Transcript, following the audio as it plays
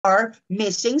are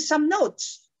missing some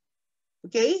notes.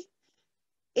 Okay?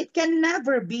 It can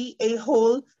never be a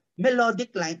whole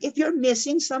melodic line if you're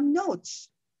missing some notes.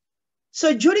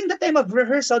 So during the time of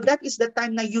rehearsal, that is the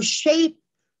time na you shape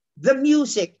the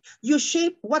music. You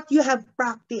shape what you have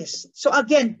practiced. So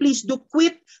again, please do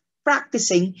quit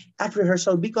practicing at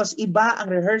rehearsal because iba ang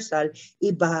rehearsal,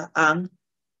 iba ang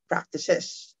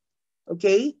practices.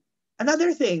 Okay?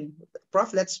 Another thing,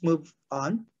 Prof, let's move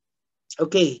on.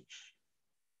 Okay.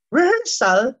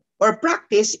 Rehearsal or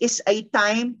practice is a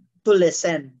time to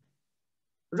listen.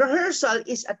 Rehearsal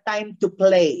is a time to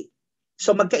play.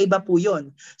 So magkaiba po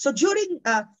yun. So during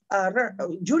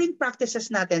practices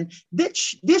natin,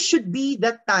 this should be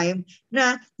the time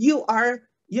na you are,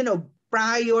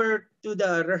 prior to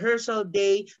the rehearsal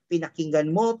day,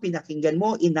 pinakinggan mo,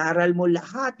 inaral mo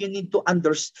lahat. You need to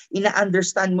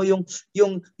ina-understand mo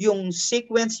yung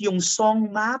sequence, yung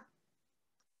song map.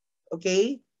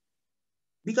 Okay?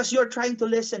 Because you're trying to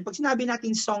listen. Pag sinabi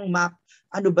natin song map,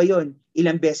 ano ba yon?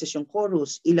 Ilang beses yung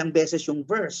chorus, ilang beses yung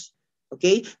verse.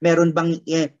 Okay? Meron bang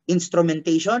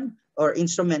instrumentation or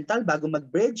instrumental bago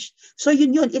mag-bridge? So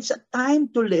yun. It's a time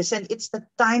to listen. It's the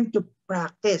time to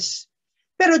practice.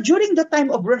 Pero during the time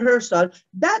of rehearsal,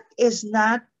 that is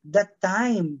not the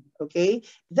time. Okay?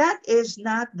 That is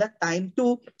not the time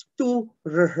to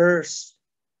rehearse.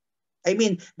 I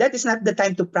mean, that is not the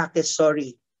time to practice,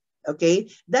 sorry. Okay?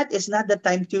 That is not the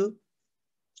time to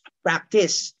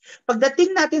practice.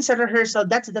 Pagdating natin sa rehearsal,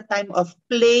 that's the time of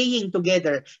playing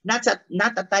together, not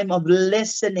a time of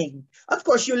listening. Of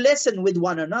course, you listen with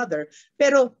one another,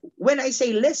 pero when I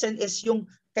say listen is yung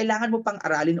kailangan mo pang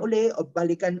aralin uli o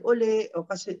balikan uli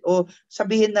o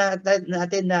sabihin natin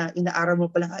na inaaral mo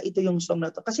pa lang, ito yung song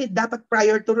na to. Kasi dapat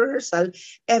prior to rehearsal,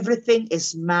 everything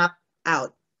is mapped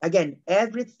out. Again,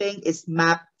 everything is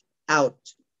mapped out.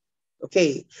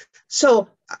 Okay, so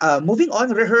moving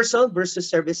on, rehearsal versus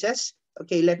services.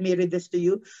 Okay, let me read this to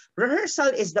you.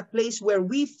 Rehearsal is the place where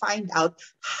we find out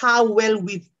how well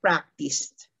we've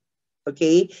practiced.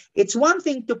 Okay, it's one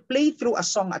thing to play through a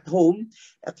song at home,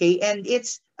 okay, and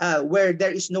it's where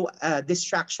there is no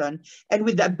distraction and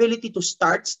with the ability to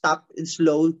start, stop, and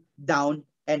slow down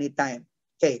anytime.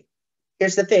 Okay,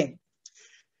 here's the thing.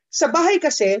 Sa bahay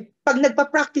kasi, pag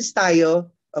nagpa-practice tayo,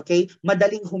 okay,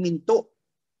 madaling huminto.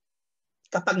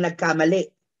 Kapag nagkamali,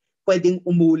 pwedeng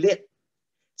umulit.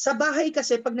 Sa bahay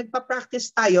kasi, pag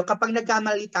nagpa-practice tayo, kapag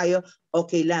nagkamali tayo,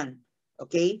 okay lang.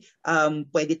 Okay?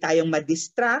 Pwede tayong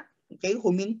ma-distract, okay?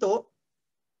 Huminto,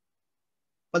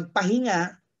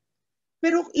 magpahinga,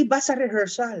 pero iba sa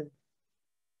rehearsal.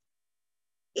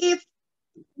 If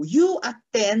you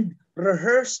attend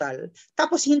rehearsal,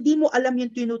 tapos hindi mo alam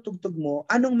yung tinutugtog mo,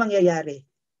 anong mangyayari?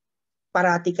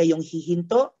 Parati kayong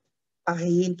hihinto,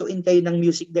 pahihintuin kayo ng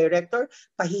music director,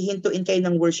 pahihintuin kayo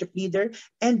ng worship leader,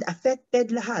 and affected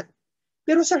lahat.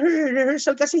 Pero sa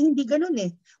rehearsal kasi hindi ganun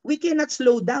eh. We cannot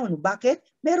slow down.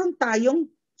 Bakit? Meron tayong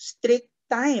strict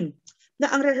time na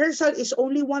ang rehearsal is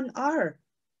only 1 hour.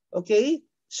 Okay?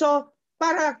 So,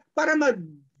 para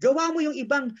magawa mo yung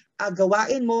ibang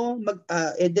gawain mo,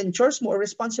 then chores mo or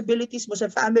responsibilities mo sa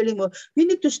family mo, you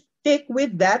need to stick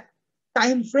with that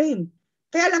time frame.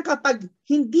 Kaya lang kapag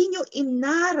hindi nyo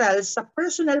inaral sa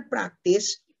personal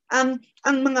practice ang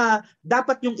mga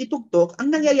dapat yung itugtog,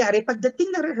 ang nangyayari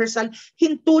pagdating ng rehearsal,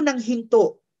 hinto ng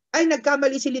hinto. Ay,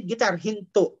 nagkamali si lead guitar,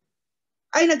 hinto.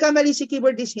 Ay, nagkamali si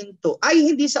keyboardist, hinto. Ay,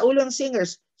 hindi sa ulo ng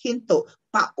singers, hinto.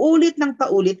 Paulit ng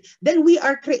paulit. Then we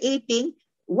are creating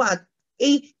what?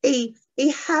 A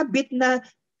habit na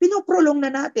pinoprolong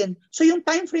na natin. So yung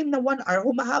time frame na 1 hour,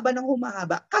 humahaba ng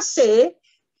humahaba kasi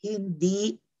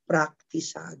hindi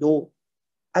praktisado.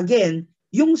 Again,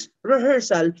 yung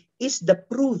rehearsal is the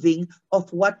proving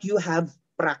of what you have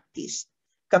practiced.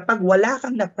 Kapag wala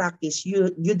kang na-practice,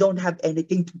 you don't have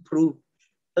anything to prove.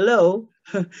 Hello?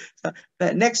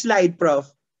 Next slide, Prof.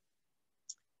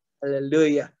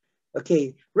 Hallelujah.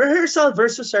 Okay, rehearsal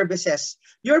versus services.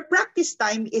 Your practice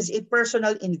time is a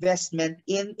personal investment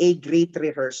in a great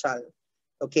rehearsal.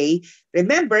 Okay,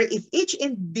 remember, if each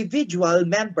individual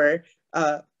member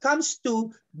comes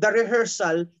to the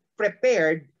rehearsal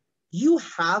prepared, you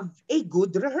have a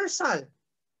good rehearsal.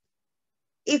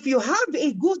 If you have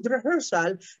a good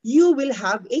rehearsal, you will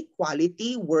have a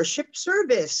quality worship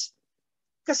service.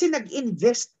 Kasi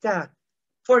nag-invest ka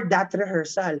for that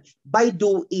rehearsal by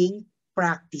doing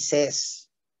practices.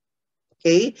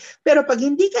 Okay? Pero pag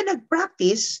hindi ka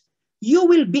nag-practice, you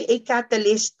will be a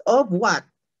catalyst of what?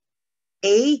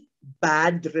 A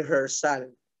bad rehearsal.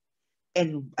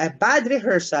 And a bad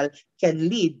rehearsal can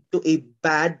lead to a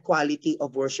bad quality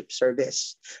of worship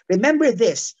service. Remember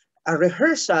this, a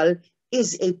rehearsal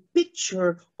is a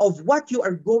picture of what you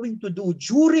are going to do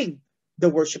during the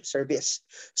worship service.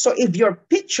 So if your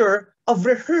picture of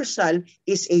rehearsal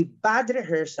is a bad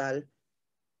rehearsal,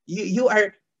 you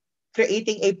are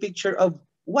creating a picture of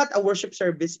what a worship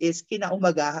service is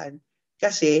kinaumagahan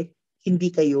kasi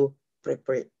hindi kayo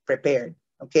prepared.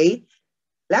 Okay?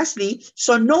 Lastly,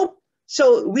 so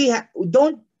we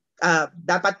don't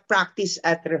dapat practice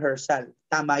at rehearsal.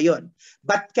 Tama yon.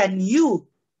 But can you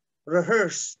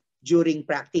rehearse during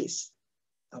practice?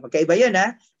 Magkaiba yun,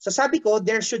 ha? So sabi ko,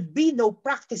 there should be no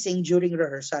practicing during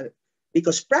rehearsal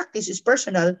because practice is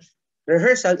personal,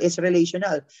 rehearsal is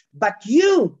relational. But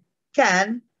you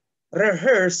can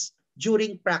rehearse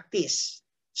during practice.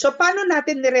 So paano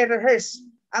natin nire-rehearse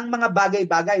ang mga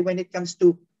bagay-bagay when it comes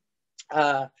to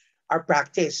our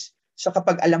practice? So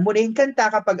kapag alam mo na yung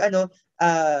kanta, kapag na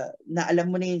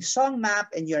alam mo na yung song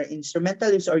map and you're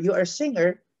instrumentalist or you are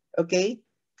singer, okay?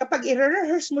 Kapag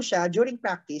i-rehearse mo siya during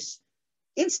practice,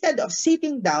 instead of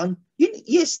sitting down,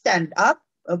 you stand up,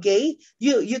 okay?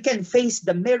 You can face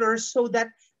the mirror so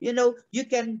that, you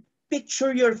can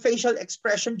picture your facial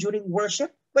expression during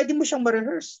worship. Pwede mo siyang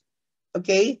ma-rehearse,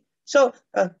 okay? So,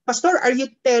 Pastor, are you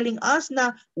telling us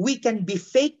na we can be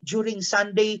fake during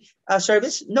Sunday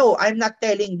service? No, I'm not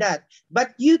telling that.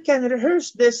 But you can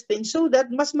rehearse this thing so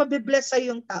that mas mabibless sa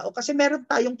yung tao. Kasi meron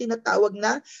tayong tinatawag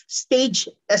na stage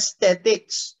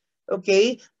aesthetics.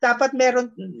 Okay? Dapat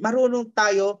marunong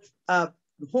tayo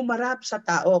humarap sa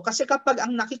tao. Kasi kapag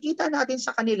ang nakikita natin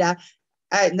sa kanila,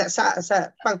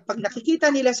 pag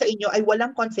nakikita nila sa inyo ay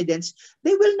walang confidence,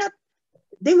 they will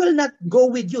not go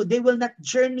with you. They will not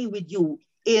journey with you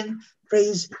in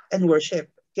praise and worship.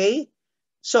 Okay?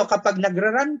 So kapag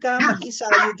nagra-run ka mag-isa,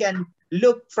 you can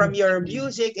look from your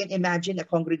music and imagine a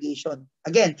congregation.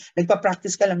 Again,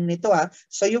 nagpa-practice ka lang nito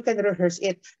so you can rehearse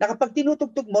it. Na kapag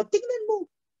tinutugtog mo, tingnan mo.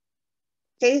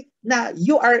 Okay? Na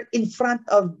you are in front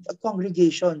of a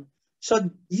congregation.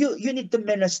 So you need to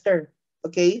minister.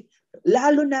 Okay?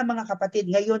 Lalo na mga kapatid,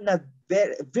 ngayon na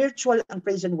virtual ang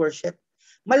praise and worship.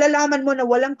 Malalaman mo na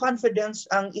walang confidence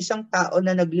ang isang tao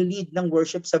na nagli-lead ng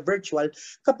worship sa virtual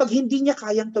kapag hindi niya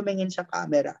kayang tumingin sa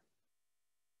camera.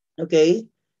 Okay?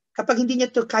 Kapag hindi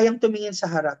niya kayang tumingin sa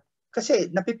harap.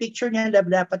 Kasi napipicture niya na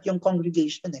dapat yung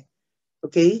congregation eh.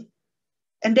 Okay?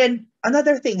 And then,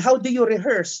 another thing, how do you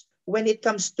rehearse when it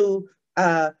comes to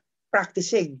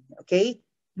practicing? Okay?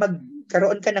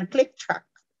 Magkaroon ka ng click track.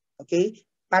 Okay?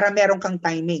 Para meron kang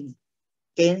timing.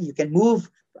 Okay? You can move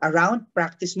around,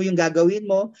 practice mo yung gagawin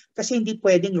mo kasi hindi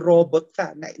pwedeng robot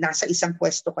ka. Nasa isang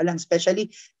pwesto ka lang. Especially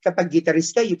kapag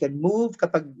guitarist ka, you can move.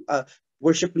 Kapag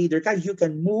worship leader ka, you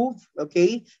can move.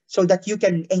 Okay? So that you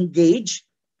can engage.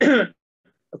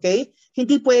 Okay?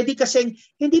 Hindi pwede kasi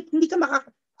hindi ka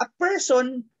a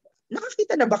person,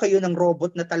 nakakita na ba kayo ng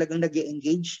robot na talagang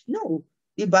nag-engage? No.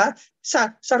 Diba?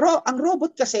 Ang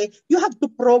robot kasi, you have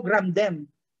to program them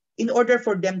in order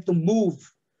for them to move.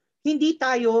 Hindi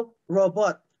tayo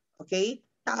robot. Okay?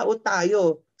 Tao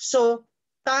tayo. So,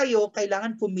 tayo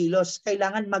kailangan pumilos.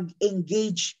 Kailangan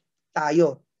mag-engage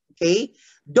tayo. Okay?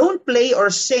 Don't play or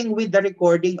sing with the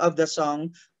recording of the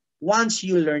song once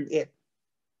you learn it.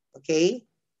 Okay?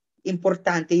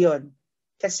 Importante yon.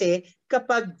 Kasi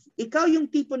kapag ikaw yung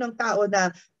tipo ng tao na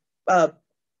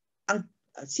ang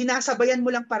sinasabayan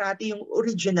mo lang parati yung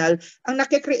original, ang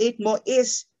nakikreate mo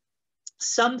is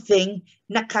something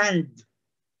na canned.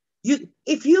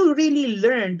 If you really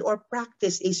learned or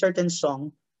practiced a certain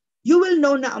song, you will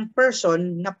know na ang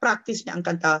person na practice niya ang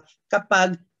kanta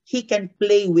kapag he can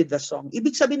play with the song.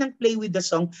 Ibig sabihin ng play with the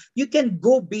song, you can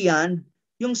go beyond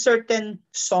yung certain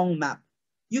song map.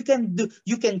 You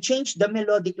can change the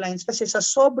melodic lines kasi sa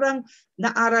sobrang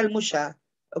naaral mo siya,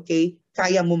 okay,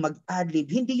 kaya mo mag-adlib.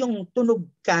 Hindi yung tunog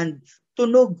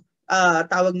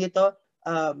tawag nito,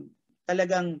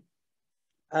 talagang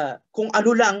kung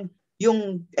ano lang,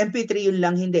 yung MP3 yun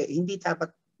lang, hindi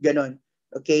dapat ganon.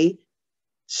 Okay?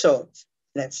 So,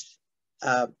 let's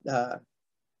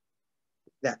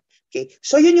that. Okay.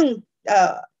 So yun yung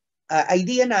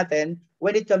idea natin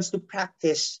when it comes to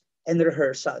practice and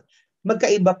rehearsal.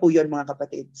 Magkaiba po yun mga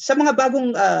kapatid. Sa mga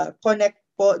bagong connect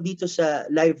po dito sa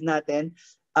live natin,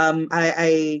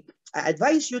 I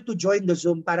advise you to join the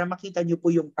Zoom para makita nyo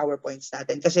po yung PowerPoints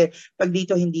natin. Kasi pag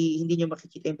dito hindi nyo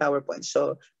makikita yung PowerPoints.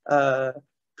 So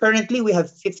currently we have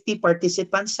 50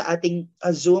 participants sa ating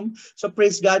Zoom. So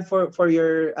praise God for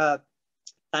your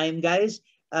time, guys.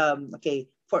 Okay,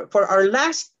 for our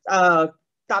last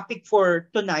topic for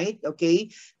tonight,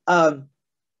 okay,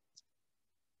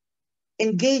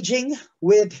 engaging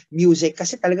with music.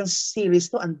 Kasi talagang series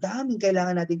to, ang daming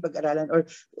kailangan nating pag-aralan or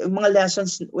mga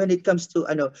lessons when it comes to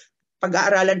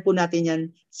pag-aaralan po natin yan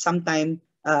sometime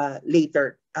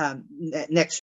later, next